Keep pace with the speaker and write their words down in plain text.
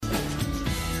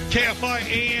KFI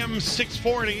AM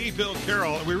 640, Bill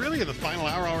Carroll. Are we really in the final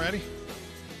hour already?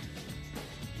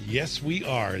 Yes, we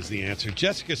are, is the answer.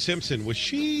 Jessica Simpson, was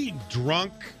she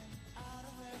drunk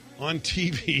on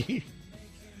TV?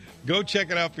 Go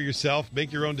check it out for yourself.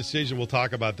 Make your own decision. We'll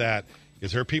talk about that.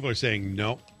 Because her people are saying,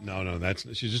 no,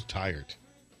 she's just tired.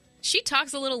 She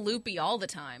talks a little loopy all the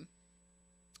time.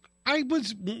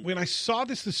 When I saw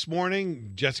this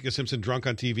morning, Jessica Simpson drunk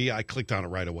on TV, I clicked on it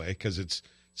right away because it's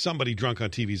somebody drunk on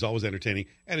TV is always entertaining,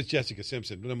 and it's Jessica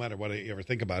Simpson. No matter what I ever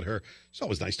think about her, it's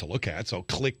always nice to look at. So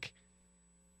click.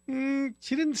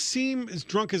 She didn't seem as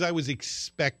drunk as I was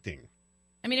expecting.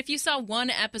 I mean, if you saw one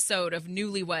episode of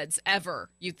Newlyweds ever,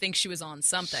 you'd think she was on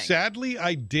something. Sadly,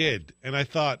 I did, and I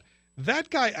thought, that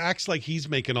guy acts like he's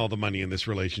making all the money in this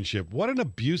relationship. What an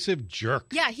abusive jerk.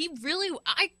 Yeah,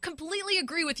 I completely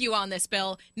agree with you on this,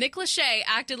 Bill. Nick Lachey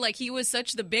acted like he was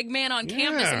such the big man on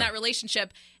campus in that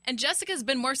relationship, and Jessica's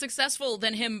been more successful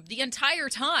than him the entire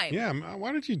time. Yeah,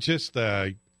 why don't you just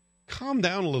calm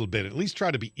down a little bit, at least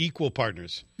try to be equal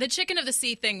partners. The chicken of the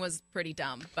sea thing was pretty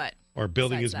dumb, but... Or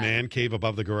building his man cave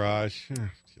above the garage. She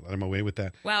let him away with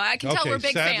that. Wow, I can tell we're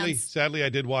big fans. Sadly, I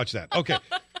did watch that. Okay.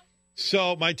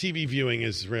 So my TV viewing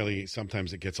is really,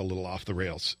 sometimes it gets a little off the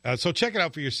rails. So check it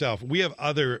out for yourself. We have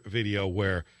other video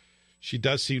where she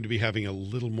does seem to be having a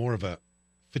little more of a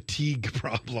fatigue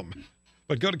problem.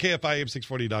 But go to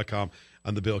KFIM640.com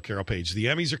on the Bill Carroll page. The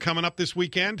Emmys are coming up this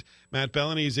weekend. Matt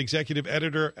Bellany is executive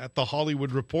editor at The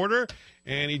Hollywood Reporter,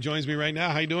 and he joins me right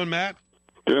now. How you doing, Matt?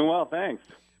 Doing well, thanks.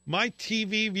 My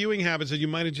TV viewing habits, as you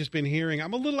might have just been hearing,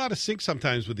 I'm a little out of sync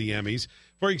sometimes with the Emmys.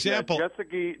 For example...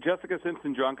 Yeah, Jessica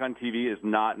Simpson drunk on TV is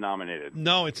not nominated.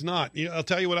 No, it's not. I'll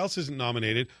tell you what else isn't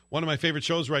nominated. One of my favorite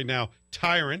shows right now,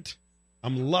 Tyrant.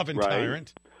 I'm loving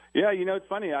Tyrant. Yeah, it's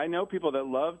funny. I know people that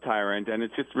love Tyrant, and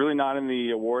it's just really not in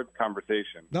the awards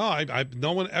conversation. No,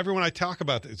 everyone I talk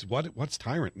about is what's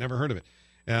Tyrant? Never heard of it.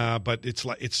 But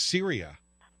it's Syria.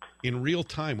 In real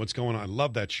time, what's going on. I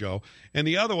love that show. And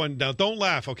the other one, now don't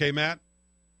laugh, okay, Matt?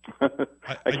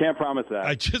 I can't promise that.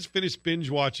 I just finished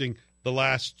binge watching The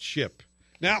Last Ship.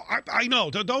 Now, I know,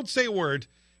 don't say a word,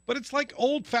 but it's like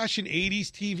old-fashioned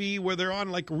 80s TV where they're on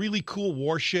like really cool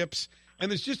warships. And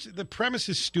there's just, the premise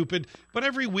is stupid, but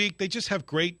every week they just have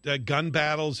great gun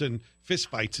battles and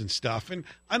fistfights and stuff. And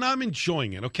I'm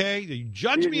enjoying it, okay? You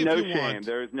judge me if you want.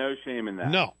 There is no shame in that.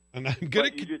 No. And I'm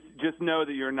gonna just know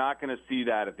that you're not going to see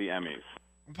that at the Emmys.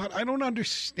 But I don't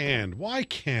understand. Why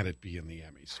can't it be in the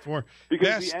Emmys for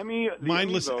because best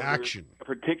mindless action? A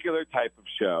particular type of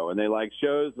show, and they like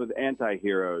shows with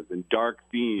anti-heroes and dark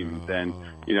themes and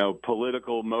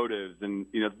political motives and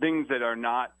things that are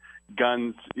not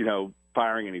guns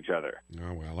firing at each other.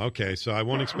 Oh well, okay. So I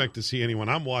won't expect to see anyone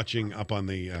I'm watching up on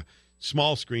the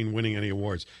small screen winning any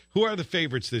awards. Who are the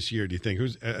favorites this year? Do you think?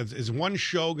 Is one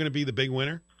show going to be the big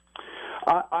winner?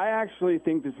 I actually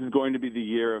think this is going to be the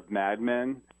year of Mad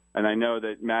Men, and I know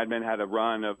that Mad Men had a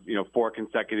run of 4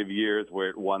 consecutive years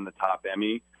where it won the top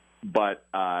Emmy, but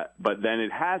then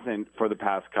it hasn't for the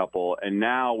past couple, and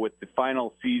now with the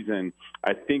final season,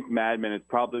 I think Mad Men is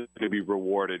probably going to be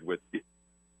rewarded with the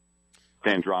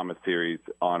drama series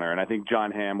honor, and I think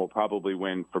John Hamm will probably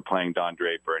win for playing Don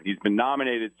Draper, and he's been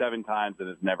nominated 7 times and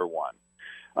has never won.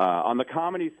 On the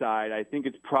comedy side, I think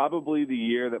it's probably the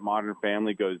year that Modern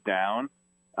Family goes down.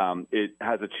 It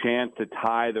has a chance to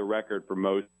tie the record for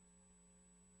most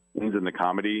wins in the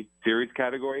comedy series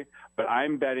category, but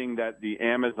I'm betting that the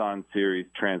Amazon series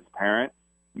Transparent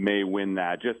may win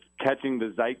that, just catching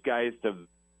the zeitgeist of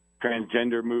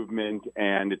transgender movement,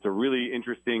 and it's a really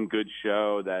interesting, good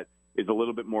show that is a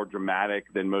little bit more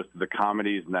dramatic than most of the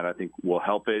comedies, and that I think will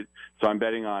help it. So I'm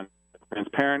betting on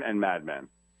Transparent and Mad Men.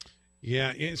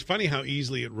 Yeah, it's funny how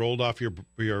easily it rolled off your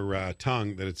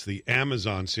tongue that it's the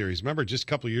Amazon series. Remember, just a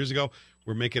couple of years ago,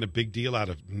 we're making a big deal out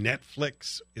of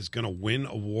Netflix is going to win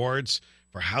awards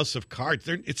for House of Cards.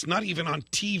 It's not even on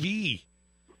TV.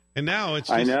 And now it's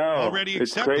just already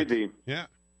accepted. It's crazy. Yeah.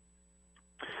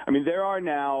 I mean, there are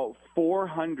now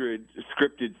 400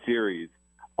 scripted series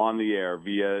on the air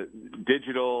via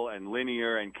digital and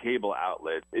linear and cable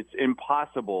outlets. It's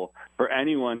impossible for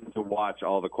anyone to watch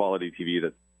all the quality TV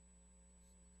that's...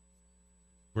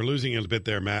 We're losing it a bit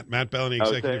there, Matt. Matt Bellany,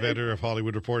 executive editor of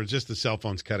Hollywood Reporter. Just the cell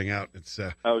phone's cutting out. It's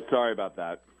sorry about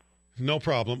that. No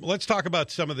problem. Let's talk about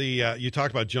some of the you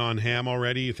talked about John Hamm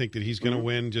already. You think that he's going to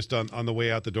win just on the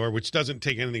way out the door, which doesn't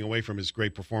take anything away from his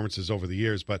great performances over the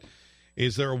years. But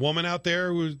is there a woman out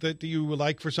there that you would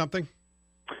like for something?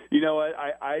 You know what?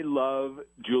 I love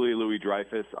Julia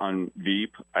Louis-Dreyfus on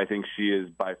Veep. I think she is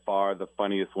by far the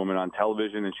funniest woman on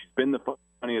television, and she's been the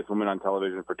funniest woman on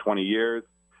television for 20 years.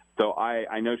 So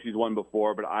I know she's won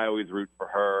before, but I always root for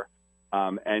her.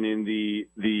 And in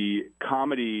the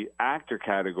comedy actor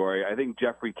category, I think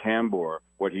Jeffrey Tambor,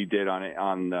 what he did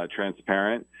on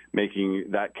Transparent,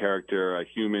 making that character a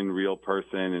human, real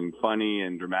person and funny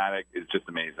and dramatic, is just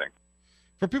amazing.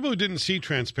 For people who didn't see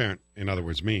Transparent, in other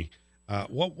words, me,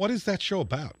 what is that show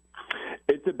about?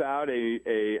 It's about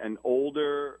an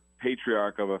older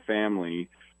patriarch of a family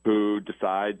who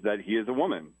decides that he is a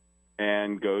woman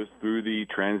and goes through the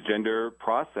transgender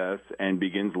process and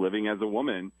begins living as a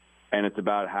woman. And it's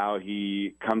about how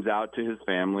he comes out to his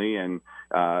family and,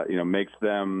 makes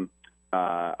them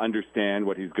understand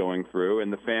what he's going through.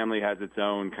 And the family has its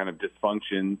own kind of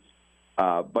dysfunctions.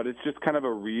 But it's just kind of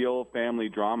a real family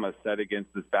drama set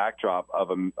against this backdrop of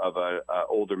a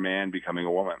older man becoming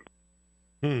a woman.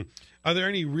 Are there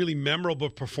any really memorable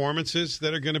performances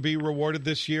that are going to be rewarded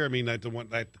this year? I mean,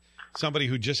 somebody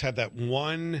who just had that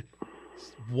one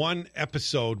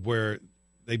episode where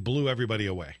they blew everybody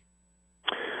away.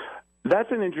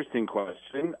 That's an interesting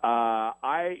question.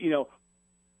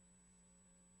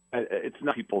 It's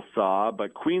not people saw,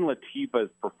 but Queen Latifah's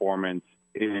performance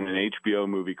in an HBO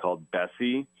movie called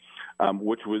Bessie,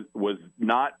 which was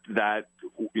not that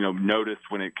noticed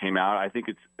when it came out. I think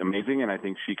it's amazing, and I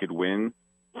think she could win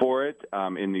for it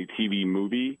in the TV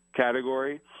movie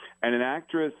category. And an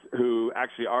actress who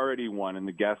actually already won in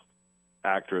the guest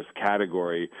actress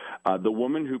category, the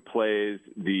woman who plays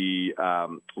the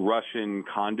Russian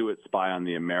conduit spy on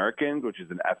the Americans, which is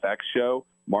an FX show.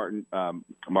 Her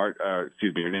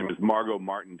name is Margot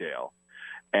Martindale,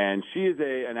 and she is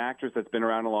an actress that's been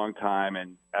around a long time.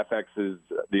 And FX's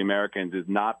The Americans is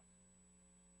not,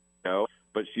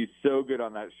 but she's so good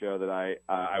on that show that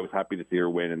I was happy to see her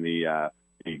win in the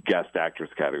guest actress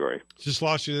category. Just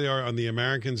lost you there on The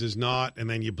Americans is not, and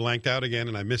then you blanked out again,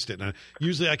 and I missed it. And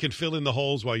usually I can fill in the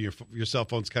holes while your cell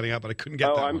phone's cutting out, but I couldn't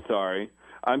get that. Oh, I'm sorry.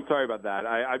 I'm sorry about that.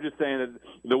 I'm just saying that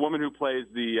the woman who plays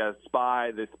the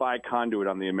spy conduit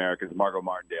on The Americans, Margot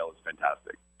Martindale, is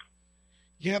fantastic.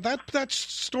 Yeah, that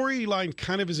storyline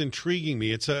kind of is intriguing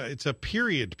me. It's a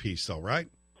period piece, though, right?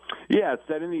 Yeah, it's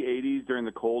set in the 80s during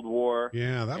the Cold War.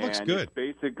 Yeah, that looks good. It's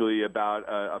basically about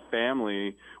a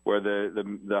family where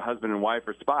the husband and wife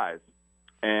are spies.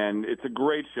 And it's a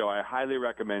great show. I highly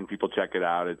recommend people check it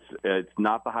out. It's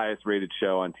not the highest rated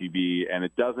show on TV, and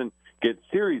it doesn't get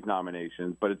series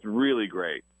nominations, but it's really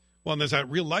great. Well, and there's that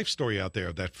real life story out there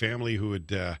of that family who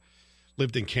had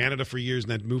lived in Canada for years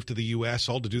and then moved to the U.S.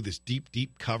 all to do this deep,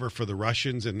 deep cover for the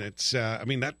Russians. And it's,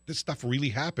 this stuff really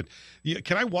happened.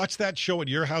 Can I watch that show at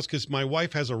your house? Because my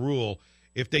wife has a rule.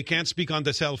 If they can't speak on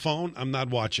the cell phone, I'm not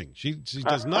watching. She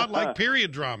does not like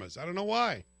period dramas. I don't know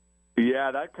why.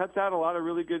 Yeah, that cuts out a lot of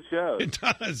really good shows. It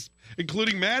does,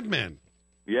 including Mad Men.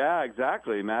 Yeah,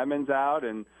 exactly. Mad Men's out,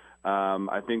 and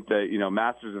I think that,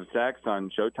 Masters of Sex on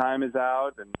Showtime is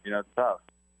out, and, it's tough.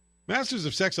 Masters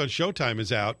of Sex on Showtime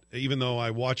is out, even though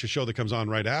I watch a show that comes on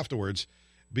right afterwards,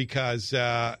 because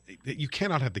you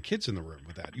cannot have the kids in the room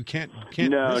with that. You can't.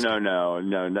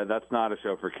 No. That's not a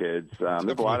show for kids.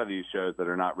 There's a lot of these shows that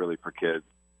are not really for kids.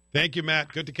 Thank you,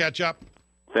 Matt. Good to catch up.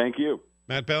 Thank you.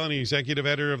 Matt Bellany, executive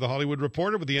editor of The Hollywood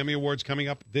Reporter, with the Emmy Awards coming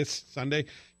up this Sunday.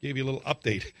 Gave you a little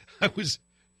update. I was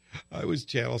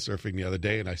channel surfing the other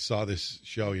day, and I saw this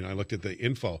show. I looked at the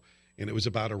info, and it was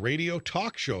about a radio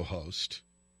talk show host,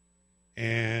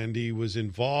 and he was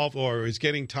involved or is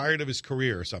getting tired of his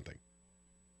career or something.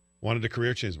 Wanted a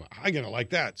career change. I'm going to like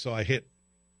that. So I hit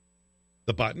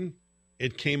the button.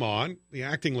 It came on. The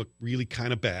acting looked really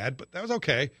kind of bad, but that was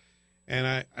okay. And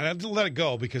I didn't let it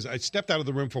go because I stepped out of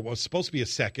the room for what was supposed to be a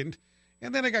second.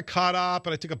 And then I got caught up,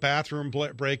 and I took a bathroom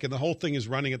break, and the whole thing is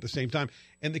running at the same time.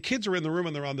 And the kids are in the room,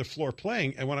 and they're on the floor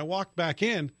playing. And when I walked back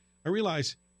in, I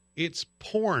realized it's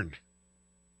porn.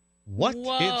 What?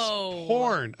 Whoa. It's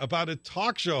porn about a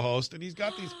talk show host, and he's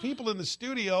got these people in the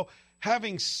studio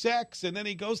having sex, and then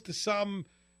he goes to some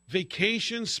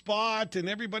vacation spot, and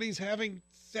everybody's having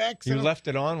sex. You left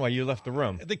it on while you left the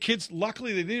room. The kids,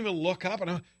 luckily, they didn't even look up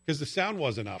because the sound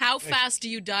wasn't up. How fast do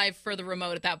you dive for the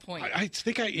remote at that point? I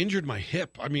think I injured my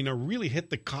hip. I really hit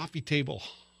the coffee table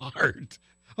hard.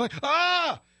 Like,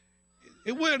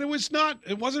 It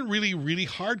wasn't really, really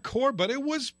hardcore, but it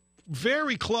was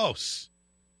very close.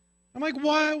 I'm like,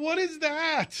 what is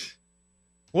that?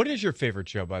 What is your favorite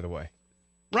show, by the way?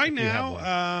 Right now,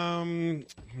 I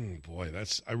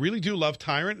really do love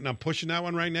Tyrant, and I'm pushing that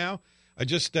one right now. I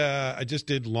just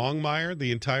did Longmire,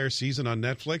 the entire season on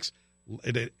Netflix.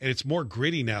 And it's more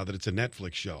gritty now that it's a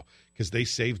Netflix show because they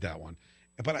saved that one.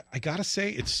 But I got to say,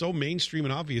 it's so mainstream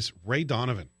and obvious. Ray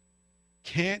Donovan.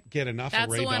 can't get enough That's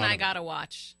of Ray the one Donovan. I gotta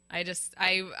watch. I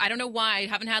don't know why. I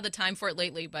haven't had the time for it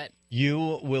lately, but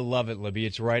You will love it, Libby.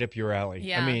 It's right up your alley.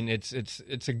 Yeah. I mean,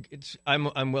 I'm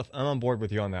on board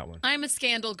with you on that one. I'm a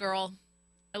scandal girl.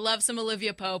 I love some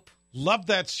Olivia Pope. Loved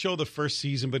that show the first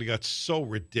season, but it got so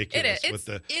ridiculous with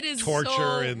the it is torture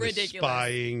so and ridiculous. the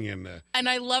spying and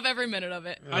I love every minute of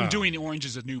it. I'm doing Orange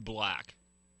is the New Black.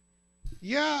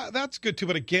 yeah, that's good too.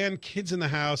 But again, kids in the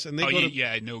house, and they go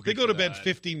good to for bed that.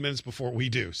 15 minutes before we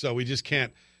do, so we just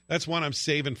can't. That's one I'm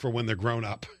saving for when they're grown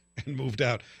up and moved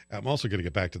out. I'm also going to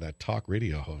get back to that talk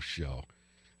radio host show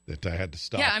that I had to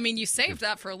stop. Yeah, I mean, you saved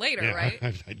that for later, Yeah, right?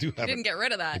 I do have. You didn't get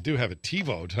rid of that. I do have it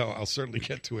TiVoed. I'll certainly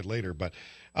get to it later, but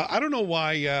I don't know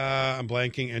why I'm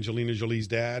blanking. Angelina Jolie's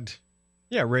dad.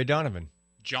 Yeah, Ray Donovan.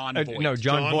 John Voight. No,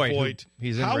 John Voight.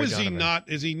 He's in How Ray is he Donovan. not?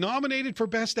 Is he nominated for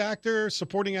Best Actor,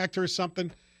 Supporting Actor, or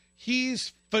something?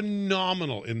 He's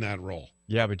phenomenal in that role.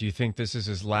 Yeah, but do you think this is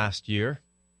his last year?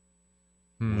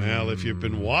 Well, if you've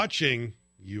been watching,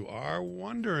 you are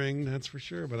wondering, that's for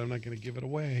sure, but I'm not going to give it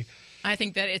away. I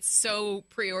think that it's so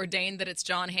preordained that it's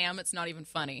John Hamm. It's not even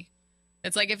funny.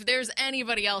 It's like if there's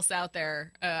anybody else out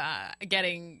there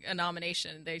getting a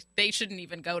nomination, they shouldn't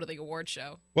even go to the award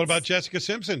show. What about Jessica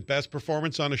Simpson? Best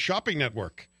performance on a shopping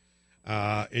network.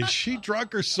 Is she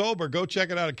drunk or sober? Go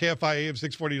check it out at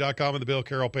KFIAM640.com and the Bill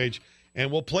Carroll page,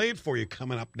 and we'll play it for you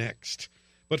coming up next.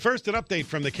 But first, an update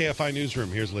from the KFI newsroom.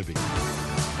 Here's Libby.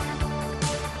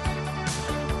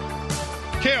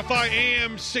 KFI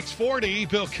AM 640,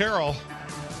 Bill Carroll.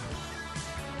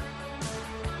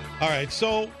 All right,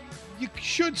 so you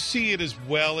should see it as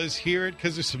well as hear it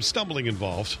because there's some stumbling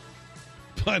involved.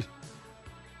 But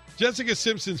Jessica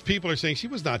Simpson's people are saying she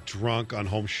was not drunk on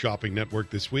Home Shopping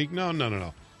Network this week. No. Not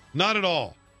at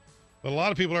all. But a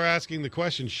lot of people are asking the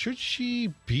question, should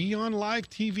she be on live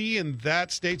TV in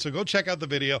that state? So go check out the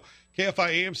video,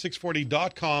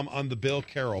 KFIAM640.com on the Bill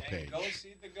Carroll page. Go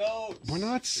see the goats. We're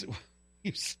not...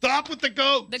 You stop with the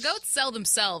goats. The goats sell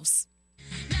themselves.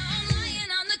 Not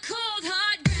the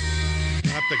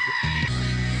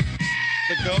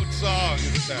goat song.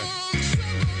 It's that.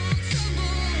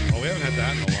 Oh, we haven't had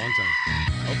that in a long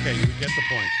time. Okay, you get the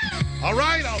point. All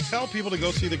right, I'll tell people to go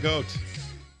see the goat.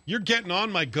 You're getting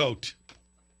on my goat.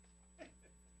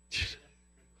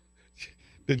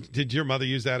 Did your mother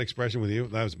use that expression with you?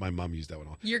 That was my mom used that one.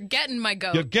 You're getting my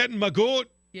goat. You're getting my goat.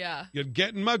 Yeah. You're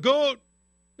getting my goat.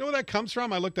 You know where that comes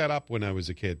from? I looked that up when I was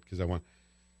a kid because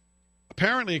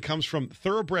apparently it comes from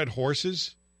thoroughbred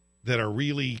horses that are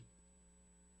really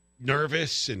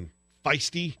nervous and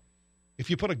feisty.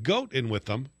 If you put a goat in with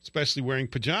them, especially wearing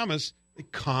pajamas,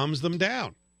 it calms them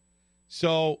down.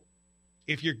 So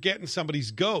if you're getting somebody's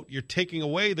goat, you're taking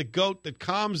away the goat that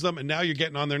calms them, and now you're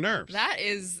getting on their nerves. That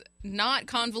is not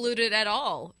convoluted at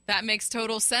all. That makes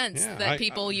total sense that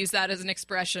people use that as an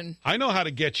expression. I know how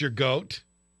to get your goat.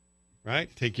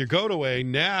 Right? Take your goat away.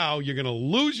 Now you're going to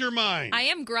lose your mind. I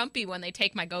am grumpy when they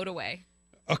take my goat away.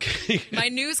 Okay. My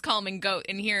news calming goat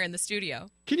in here in the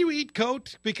studio. Can you eat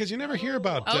goat? Because you never hear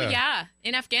about yeah.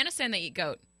 In Afghanistan, they eat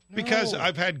goat. Because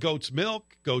I've had goat's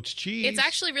milk, goat's cheese. It's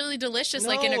actually really delicious,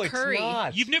 like in a curry. It's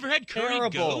not. You've never had curry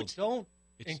Terrible. goat? Don't.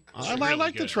 I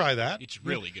like to try that. It's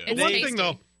really good. It's One tasty. thing,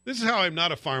 though, this is how I'm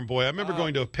not a farm boy. I remember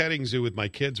going to a petting zoo with my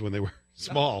kids when they were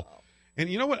small. And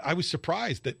you know what? I was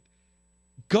surprised that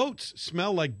goats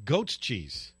smell like goat's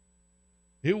cheese.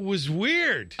 It was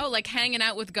weird. Oh, like hanging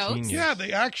out with goats? Genius. Yeah,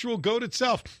 the actual goat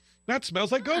itself. That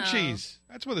smells like goat Oh. cheese.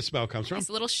 That's where the smell comes from. Nice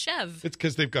little chev. It's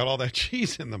because they've got all that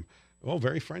cheese in them. Oh,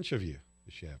 very French of you,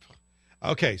 chef.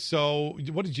 Okay, so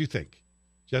what did you think?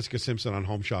 Jessica Simpson on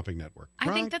Home Shopping Network. I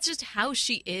Drunk? think that's just how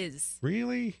she is.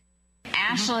 Really?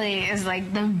 Ashley is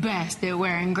like the best at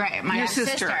wearing gray. My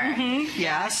sister.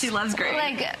 Yeah, she loves gray.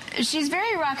 Like, she's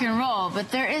very rock and roll,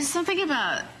 but there is something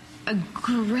about a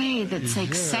gray that's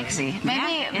like sexy.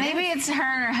 Maybe it's her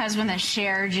and her husband that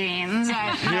share jeans. I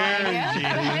have no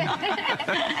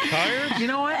idea. Tired? You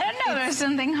know what? I don't know. There's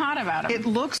something hot about him. It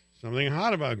looks Something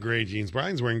hot about gray jeans.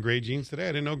 Brian's wearing gray jeans today. I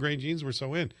didn't know gray jeans were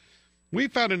so in. We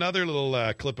found another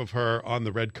little clip of her on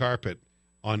the red carpet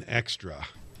on Extra.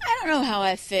 I don't know how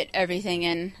I fit everything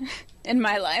in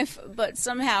my life, but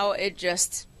somehow it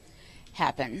just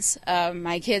happens.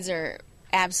 My kids are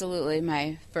absolutely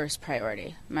my first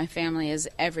priority. My family is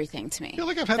everything to me. I feel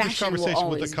like I've had this Fashion will conversation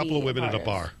with always a couple be of women at a part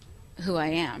bar. of who I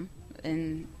am,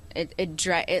 and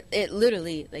it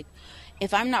literally, like,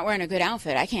 if I'm not wearing a good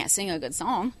outfit, I can't sing a good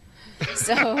song.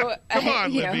 So Come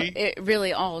on, Libby. it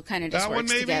really all kind of just That one, works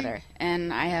maybe? together.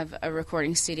 And I have a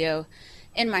recording studio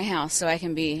in my house, so I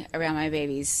can be around my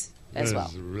babies as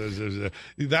well.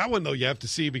 That one, though, you have to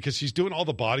see because she's doing all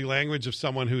the body language of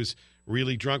someone who's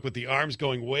really drunk with the arms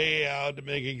going way out to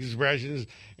make expressions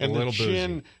and A the little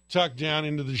chin boozy. tucked down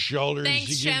into the shoulders.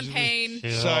 Thanks, She gives you the champagne.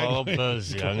 She's a little sideways-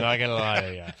 buzzy. I'm not gonna lie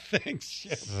to you. Thanks,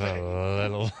 champagne. A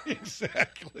little.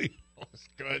 Exactly.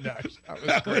 Good. That was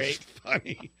That great. was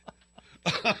funny.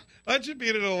 That should be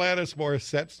an Alanis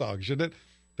Morissette song, shouldn't it?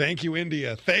 Thank you,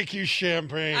 India. Thank you,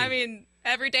 champagne. I mean,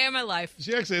 every day of my life.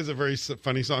 She actually has a very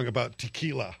funny song about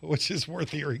tequila, which is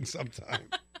worth hearing sometime.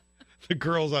 The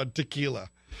girls on tequila.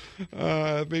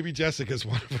 Maybe Jessica's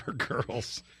one of her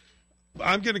girls.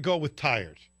 I'm going to go with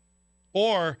tired.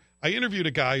 Or I interviewed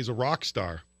a guy who's a rock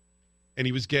star, and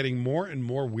he was getting more and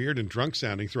more weird and drunk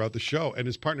sounding throughout the show. And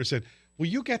his partner said, will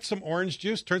you get some orange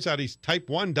juice? Turns out he's type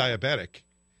 1 diabetic.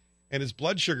 And his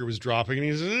blood sugar was dropping, and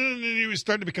he was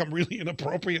starting to become really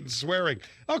inappropriate and swearing.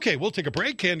 Okay, we'll take a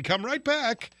break and come right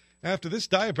back after this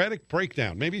diabetic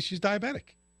breakdown. Maybe she's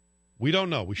diabetic. We don't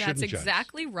know. We shouldn't That's judge.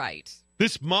 exactly right.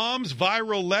 This mom's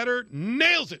viral letter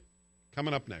nails it.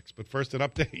 Coming up next, but first an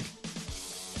update.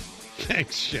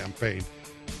 Thanks, Champagne.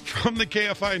 From the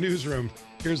KFI newsroom,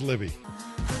 here's Libby.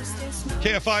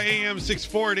 KFI AM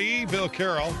 640, Bill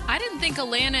Carroll. I didn't think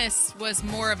Alanis was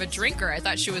more of a drinker. I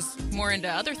thought she was more into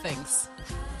other things.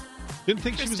 Didn't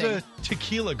think she was a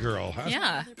tequila girl, huh?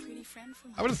 Yeah.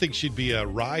 I would think she'd be a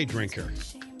rye drinker.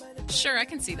 Sure, I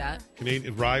can see that.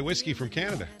 Canadian rye whiskey from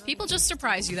Canada. People just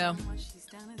surprise you, though.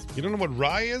 You don't know what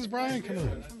rye is, Brian? Come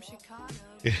on.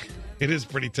 It is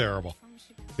pretty terrible.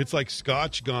 It's like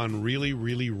scotch gone really,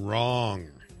 really wrong.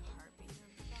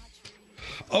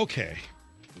 Okay.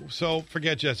 So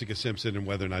forget Jessica Simpson and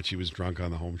whether or not she was drunk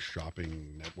on the Home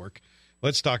Shopping Network.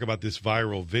 Let's talk about this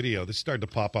viral video. This started to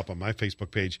pop up on my Facebook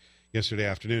page yesterday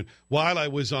afternoon while I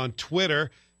was on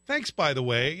Twitter. Thanks, by the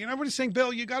way. You know, everybody's saying,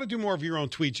 Bill, you got to do more of your own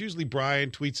tweets. Usually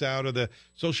Brian tweets out, or the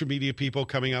social media people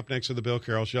coming up next to the Bill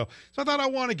Carroll Show. So I thought I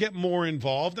want to get more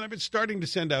involved, and I've been starting to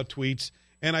send out tweets,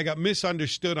 and I got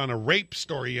misunderstood on a rape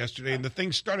story yesterday, and the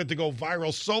thing started to go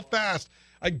viral so fast,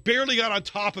 I barely got on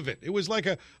top of it. It was like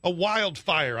a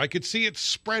wildfire. I could see it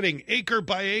spreading acre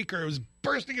by acre. It was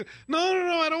bursting. No,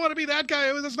 I don't want to be that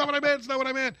guy. That's not what I meant. It's not what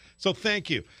I meant. So thank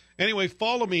you. Anyway,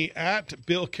 follow me at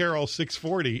Bill Carroll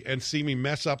 640 and see me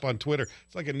mess up on Twitter.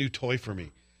 It's like a new toy for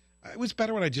me. It was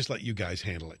better when I just let you guys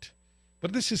handle it.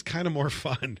 But this is kind of more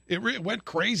fun. It went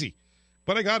crazy.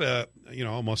 But I got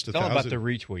almost It's all about 1,000 the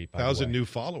retweet. By the 1,000 way. new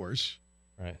followers.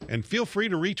 Right. And feel free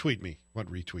to retweet me. What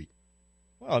retweet?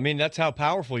 Well, I mean, that's how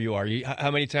powerful you are. How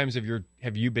many times have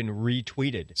you been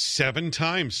retweeted? 7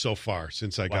 times so far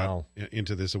since I Wow. got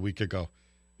into this a week ago.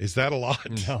 Is that a lot?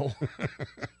 No.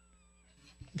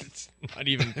 It's not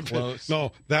even close.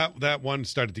 No, that one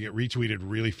started to get retweeted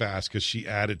really fast because she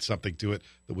added something to it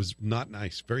that was not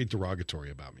nice, very derogatory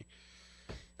about me.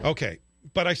 Okay,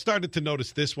 but I started to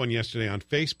notice this one yesterday on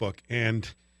Facebook,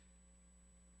 and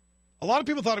a lot of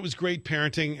people thought it was great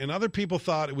parenting, and other people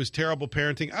thought it was terrible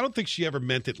parenting. I don't think she ever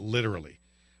meant it literally.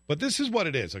 But this is what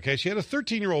it is, okay? She had a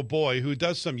 13-year-old boy who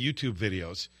does some YouTube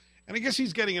videos, and I guess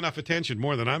he's getting enough attention,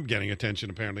 more than I'm getting attention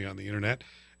apparently on the internet,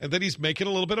 and that he's making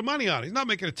a little bit of money on it. He's not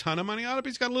making a ton of money on it, but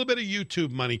he's got a little bit of YouTube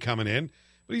money coming in,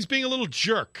 but he's being a little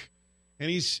jerk.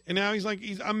 And now he's like,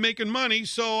 I'm making money,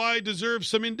 so I deserve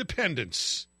some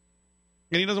independence.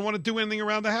 And he doesn't want to do anything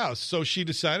around the house. So she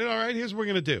decided, all right, here's what we're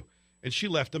going to do. And she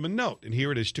left him a note. And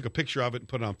here it is. She took a picture of it and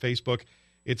put it on Facebook.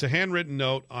 It's a handwritten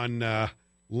note on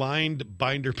lined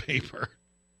binder paper.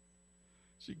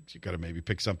 She got to maybe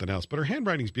pick something else. But her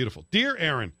handwriting's beautiful. Dear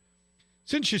Aaron,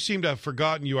 since you seem to have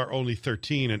forgotten you are only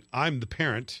 13 and I'm the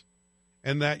parent,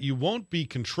 and that you won't be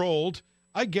controlled,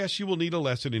 I guess you will need a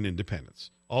lesson in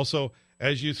independence. Also,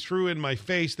 as you threw in my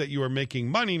face that you are making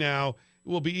money now, it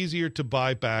will be easier to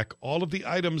buy back all of the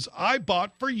items I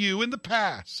bought for you in the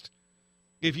past.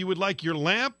 If you would like your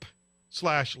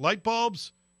lamp/light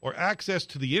bulbs or access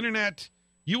to the internet,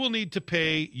 you will need to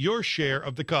pay your share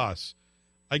of the costs.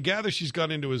 I gather she's gone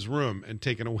into his room and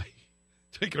taken away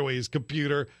his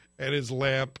computer and his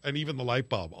lamp and even the light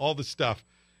bulb, all the stuff.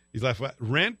 He's left with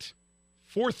rent,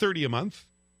 $430 a month,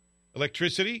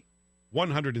 electricity,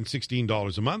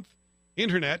 $116 a month,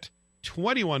 internet,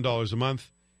 $21 a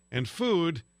month, and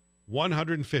food,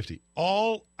 $150,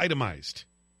 all itemized.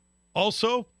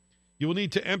 Also, you will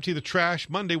need to empty the trash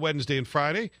Monday, Wednesday, and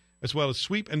Friday, as well as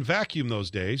sweep and vacuum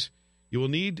those days. You will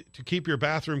need to keep your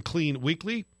bathroom clean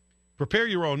weekly, prepare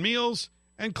your own meals,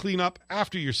 and clean up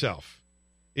after yourself.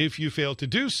 If you fail to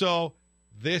do so,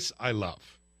 this I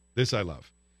love. This I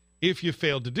love. If you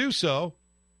fail to do so,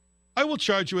 I will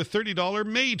charge you a $30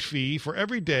 maid fee for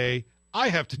every day I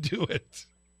have to do it.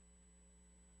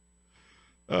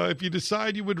 If you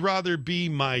decide you would rather be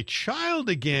my child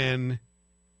again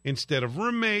instead of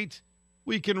roommate,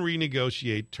 we can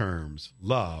renegotiate terms.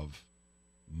 Love,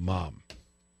 Mom.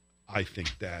 I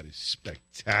think that is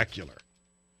spectacular.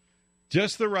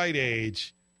 Just the right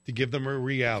age to give them a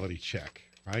reality check,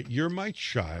 right? You're my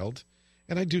child,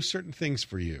 and I do certain things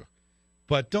for you.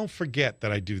 But don't forget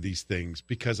that I do these things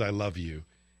because I love you,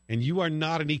 and you are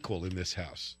not an equal in this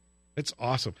house. It's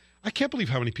awesome. I can't believe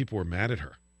how many people were mad at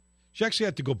her. She actually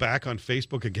had to go back on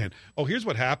Facebook again. Oh, here's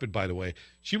what happened, by the way.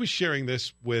 She was sharing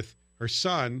this with her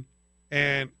son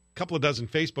and a couple of dozen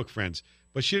Facebook friends,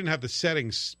 but she didn't have the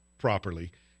settings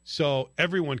properly. So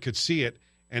everyone could see it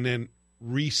and then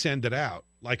resend it out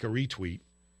like a retweet.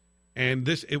 And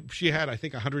she had, I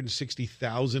think,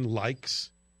 160,000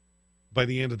 likes by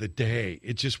the end of the day.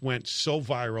 It just went so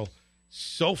viral,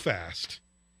 so fast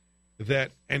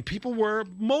and people were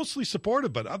mostly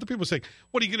supportive, but other people were saying,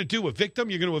 what are you going to do, evict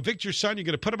him? You're going to evict your son? You're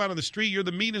going to put him out on the street? You're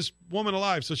the meanest woman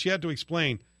alive. So she had to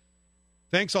explain,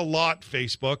 thanks a lot,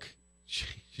 Facebook.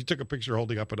 She took a picture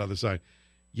holding up another sign.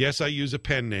 Yes, I use a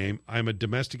pen name. I'm a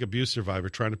domestic abuse survivor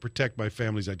trying to protect my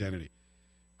family's identity.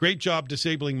 Great job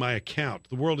disabling my account.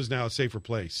 The world is now a safer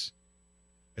place.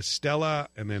 Estella,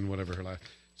 and then whatever her last.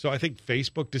 So I think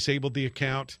Facebook disabled the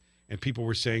account, and people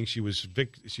were saying she was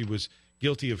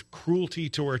guilty of cruelty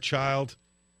to her child.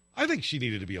 I think she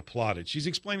needed to be applauded. She's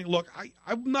explaining, look,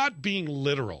 I'm not being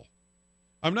literal.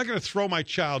 I'm not going to throw my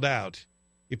child out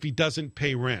if he doesn't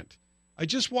pay rent. I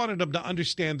just wanted him to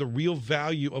understand the real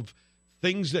value of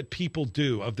things that people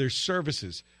do, of their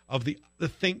services, of the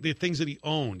things that he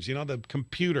owns, the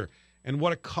computer, and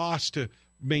what it costs to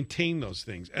maintain those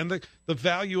things, and the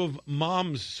value of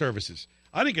Mom's services.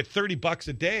 I didn't get $30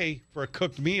 a day for a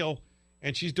cooked meal,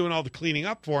 and she's doing all the cleaning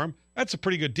up for him. That's a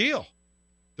pretty good deal.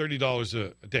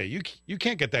 $30 a day. You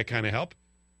can't get that kind of help.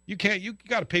 You can't. You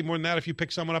got to pay more than that if you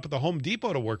pick someone up at the Home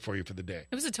Depot to work for you for the day.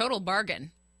 It was a total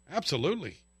bargain.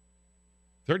 Absolutely.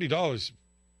 $30.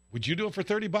 Would you do it for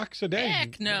 $30 a day?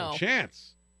 Heck no.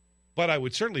 Chance. But I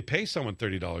would certainly pay someone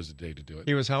 $30 a day to do it.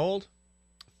 He was how old?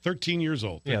 13 years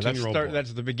old. Yeah,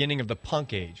 that's the beginning of the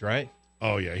punk age, right?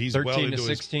 Oh, yeah. He's 13 well into to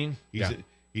 16?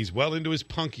 He's well into his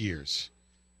punk years.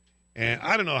 And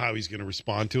I don't know how he's going to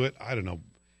respond to it. I don't know.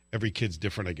 Every kid's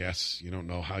different, I guess. You don't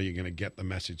know how you're going to get the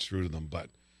message through to them. But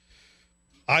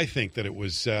I think that it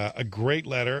was a great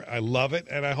letter. I love it.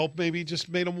 And I hope maybe it just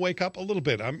made him wake up a little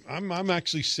bit. I'm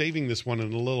actually saving this one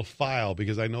in a little file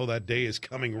because I know that day is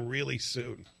coming really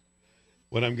soon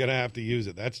when I'm going to have to use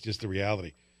it. That's just the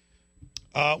reality.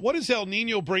 What is El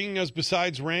Nino bringing us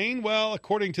besides rain? Well,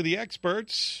 according to the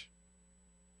experts,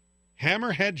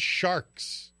 hammerhead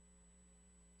sharks.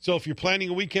 So if you're planning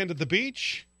a weekend at the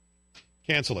beach,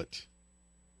 cancel it.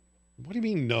 What do you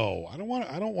mean no? I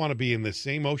don't want to be in the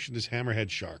same ocean as hammerhead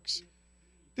sharks.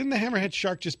 Didn't the hammerhead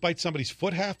shark just bite somebody's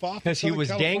foot half off? Because he was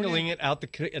dangling it out the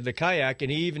kayak, and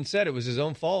he even said it was his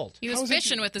own fault. He was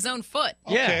fishing with his own foot.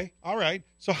 Okay, all right.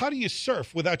 So how do you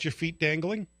surf without your feet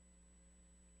dangling?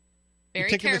 Very You're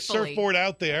taking carefully. the surfboard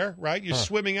out there, right? You're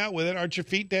swimming out with it. Aren't your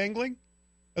feet dangling?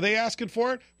 Are they asking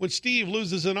for it? When Steve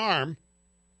loses an arm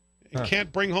and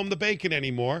can't bring home the bacon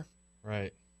anymore.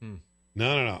 Right.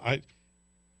 No.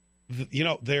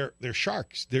 They're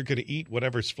sharks. They're going to eat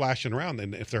whatever's flashing around,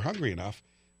 and if they're hungry enough.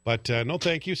 But no,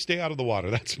 thank you. Stay out of the water.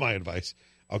 That's my advice.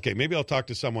 Okay, maybe I'll talk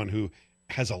to someone who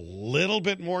has a little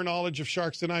bit more knowledge of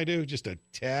sharks than I do, just a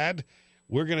tad.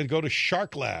 We're going to go to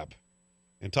Shark Lab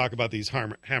and talk about these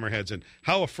hammerheads and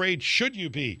how afraid should you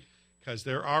be, because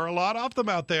there are a lot of them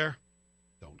out there.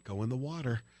 Don't go in the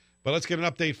water. But let's get an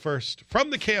update first. From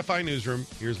the KFI newsroom,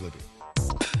 here's Libby.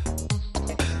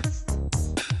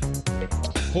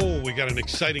 Oh, we got an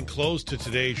exciting close to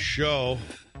today's show.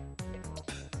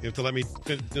 You have to let me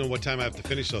know what time I have to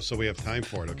finish, though, so we have time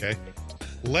for it, okay?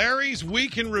 Larry's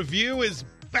Week in Review is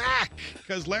back,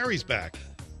 because Larry's back.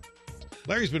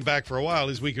 Larry's been back for a while.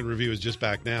 His Week in Review is just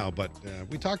back now, but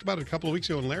we talked about it a couple of weeks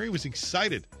ago, and Larry was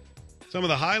excited. Some of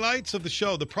the highlights of the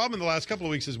show. The problem in the last couple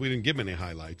of weeks is we didn't give him any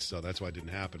highlights, so that's why it didn't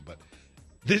happen. But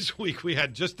this week we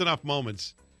had just enough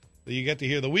moments that you get to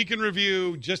hear the Week in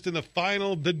Review just in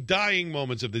the dying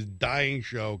moments of this dying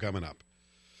show coming up.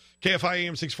 KFI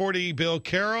AM 640, Bill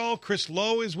Carroll. Chris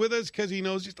Lowe is with us because he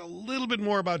knows just a little bit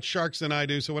more about sharks than I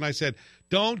do. So when I said,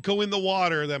 don't go in the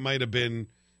water, that might have been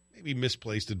maybe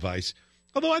misplaced advice.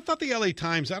 Although I thought the LA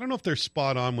Times, I don't know if they're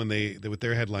spot on when they with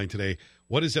their headline today,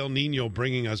 what is El Nino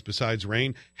bringing us besides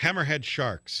rain? Hammerhead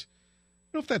sharks. I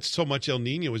don't know if that's so much El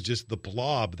Nino as just the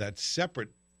blob, that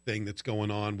separate thing that's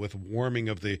going on with warming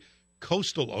of the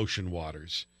coastal ocean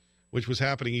waters, which was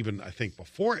happening even, I think,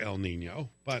 before El Nino.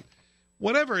 But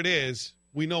whatever it is,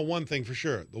 we know one thing for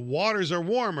sure. The waters are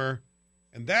warmer,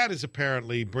 and that is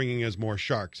apparently bringing us more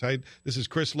sharks. This is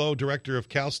Chris Lowe, director of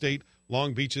Cal State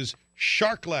Long Beach's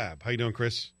Shark Lab. How you doing,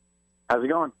 Chris? How's it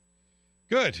going?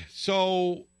 Good.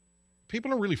 So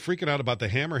people are really freaking out about the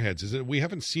hammerheads. Is it we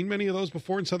haven't seen many of those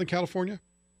before in Southern California?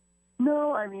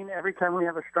 No, I mean, every time we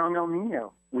have a strong El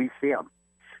Nino, we see them.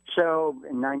 So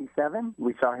in 97,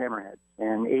 we saw hammerheads.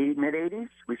 In mid-80s,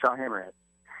 we saw hammerheads.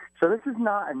 So this is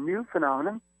not a new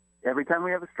phenomenon. Every time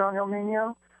we have a strong El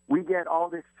Nino, we get all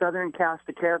this southern cast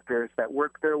of characters that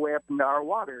work their way up into our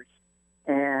waters,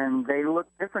 and they look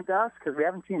different to us because we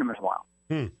haven't seen them in a while.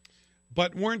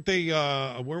 But weren't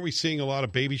we seeing a lot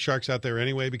of baby sharks out there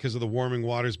anyway because of the warming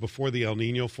waters before the El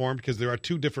Nino formed? Because there are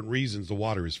two different reasons the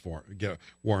water is get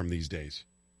warm these days.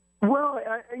 Well,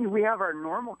 we have our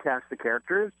normal cast of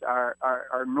characters,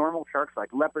 our normal sharks like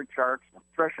leopard sharks, and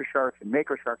thresher sharks, and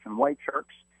mako sharks, and white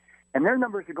sharks. And their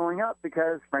numbers are going up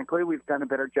because, frankly, we've done a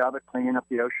better job at cleaning up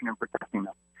the ocean and protecting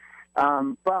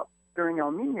them. But during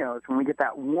El Ninos, when we get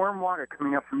that warm water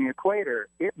coming up from the equator,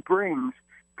 it brings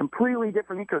completely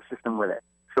different ecosystem with it.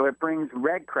 So it brings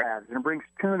red crabs, and it brings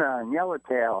tuna and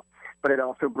yellowtail, but it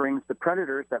also brings the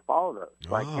predators that follow those,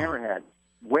 like hammerheads,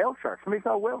 whale sharks. Somebody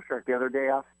saw a whale shark the other day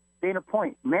off Dana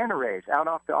Point, manta rays out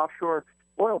off the offshore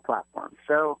oil platform.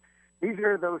 So these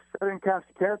are those southern cast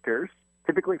of characters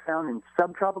typically found in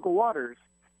subtropical waters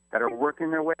that are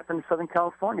working their way up into Southern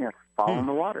California, following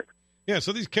the water. Yeah,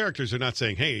 so these characters are not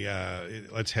saying, hey,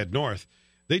 let's head north.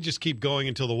 They just keep going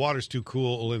until the water's too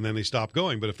cool, and then they stop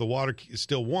going. But if the water is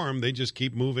still warm, they just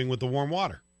keep moving with the warm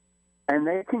water. And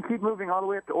they can keep moving all the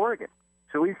way up to Oregon.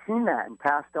 So we've seen that in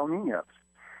past El Ninos.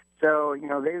 So,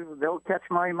 they'll catch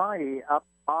Mahi up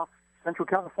off Central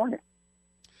California.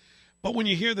 But when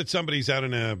you hear that somebody's out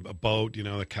in a boat,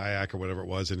 a kayak or whatever it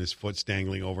was, and his foot's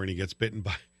dangling over and he gets bitten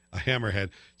by a hammerhead,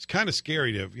 it's kind of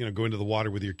scary to, go into the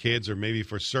water with your kids or maybe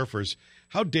for surfers.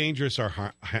 How dangerous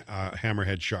are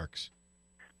hammerhead sharks?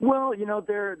 Well,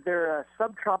 they're a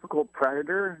subtropical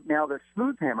predator. Now, the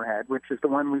smooth hammerhead, which is the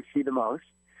one we see the most,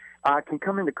 can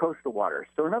come into coastal waters.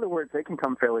 So, in other words, they can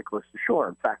come fairly close to shore.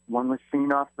 In fact, one was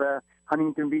seen off the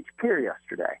Huntington Beach Pier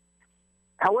yesterday.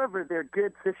 However, they're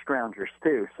good fish scroungers,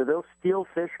 too, so they'll steal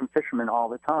fish from fishermen all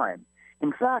the time.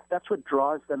 In fact, that's what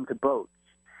draws them to boats.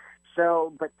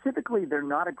 So, but typically they're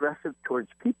not aggressive towards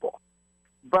people.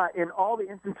 But in all the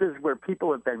instances where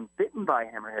people have been bitten by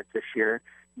hammerheads this year,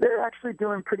 they're actually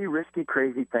doing pretty risky,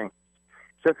 crazy things.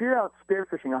 So if you're out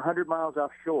spearfishing 100 miles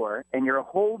offshore and you're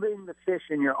holding the fish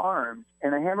in your arms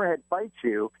and a hammerhead bites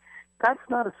you, that's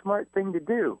not a smart thing to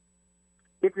do.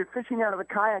 If you're fishing out of a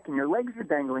kayak and your legs are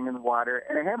dangling in the water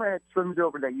and a hammerhead swims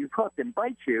over that you've hooked and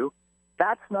bites you,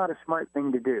 that's not a smart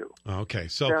thing to do. Okay,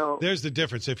 so there's the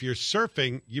difference. If you're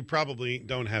surfing, you probably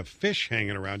don't have fish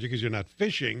hanging around you because you're not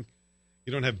fishing.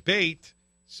 You don't have bait,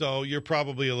 so you're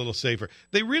probably a little safer.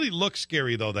 They really look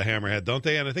scary, though, the hammerhead, don't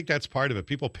they? And I think that's part of it.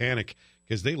 People panic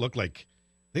because they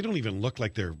don't even look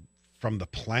like they're from the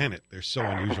planet. They're so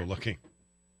unusual looking.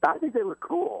 I think they look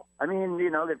cool. I mean,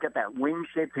 they've got that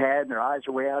wing-shaped head and their eyes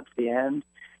are way out to the end.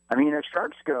 I mean, as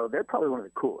sharks go, they're probably one of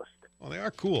the coolest. Well, they are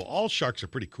cool. All sharks are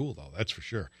pretty cool, though, that's for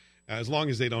sure, as long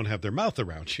as they don't have their mouth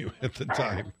around you at the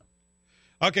time.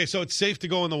 Okay, so it's safe to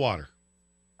go in the water.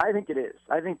 I think it is.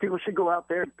 I think people should go out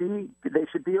there. They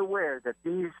should be aware that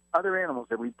these other animals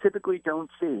that we typically don't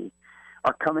see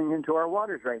are coming into our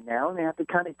waters right now, and they have to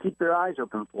kind of keep their eyes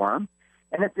open for them.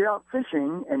 And if you're out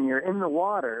fishing and you're in the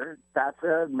water, that's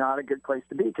not a good place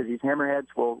to be because these hammerheads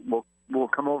will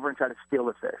come over and try to steal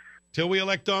the fish. Till we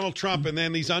elect Donald Trump and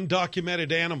then these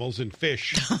undocumented animals and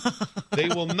fish, they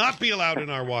will not be allowed in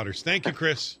our waters. Thank you,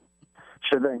 Chris.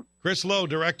 Sure thing. Chris Lowe,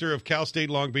 director of Cal State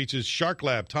Long Beach's Shark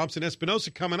Lab. Thompson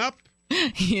Espinosa coming up.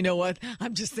 You know what?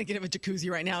 I'm just thinking of a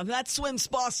jacuzzi right now. That swim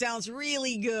spa sounds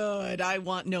really good. I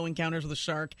want no encounters with a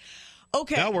shark.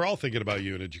 Okay. Now we're all thinking about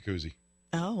you in a jacuzzi.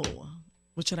 Oh.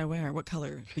 What should I wear? What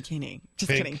color bikini?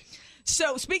 Just Pink. kidding.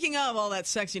 So, speaking of all that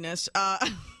sexiness, a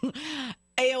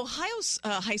Ohio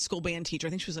high school band teacher, I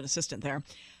think she was an assistant there.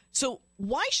 So,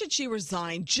 why should she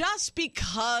resign? Just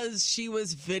because she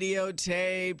was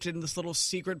videotaped in this little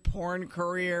secret porn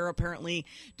career, apparently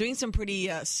doing some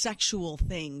pretty sexual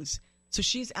things. So,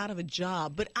 she's out of a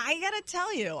job. But I got to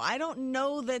tell you, I don't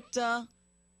know that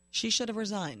she should have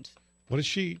resigned. What does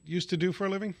she used to do for a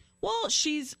living? Well,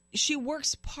 she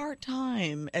works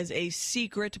part-time as a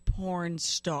secret porn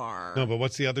star. No, but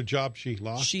what's the other job she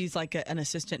lost? She's like an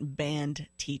assistant band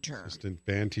teacher. Assistant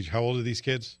band teacher. How old are these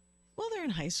kids? Well, they're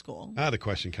in high school. The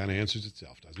question kind of answers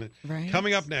itself, doesn't it? Right.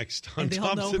 Coming up next on They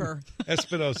all know Thompson her.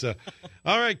 Espinosa.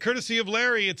 All right, courtesy of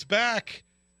Larry, it's back.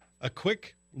 A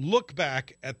quick look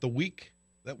back at the week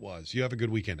that was. You have a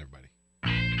good weekend, everybody.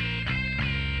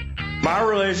 My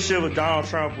relationship with Donald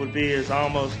Trump would be as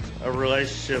almost a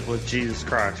relationship with Jesus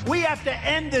Christ. We have to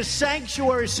end this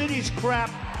sanctuary cities crap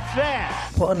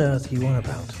fast. What on earth are you on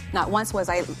about? Not once was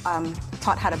I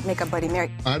taught how to make a Bloody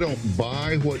Mary. I don't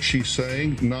buy what she's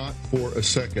saying, not for a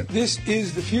second. This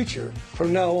is the future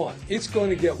from now on. It's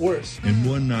going to get worse. In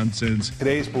one nonsense.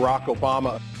 Today's Barack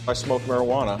Obama. I smoke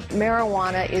marijuana.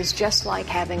 Marijuana is just like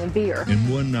having a beer. In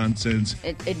one nonsense.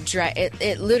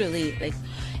 It literally, like,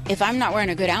 if I'm not wearing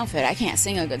a good outfit, I can't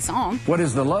sing a good song. What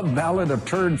is the love ballad of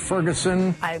Turd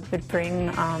Ferguson? I would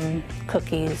bring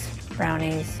cookies,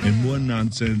 brownies. In one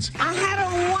nonsense. I had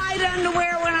on white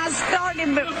underwear when I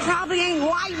started, but probably ain't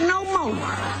white no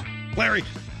more. Larry,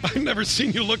 I've never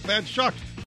seen you look that shocked.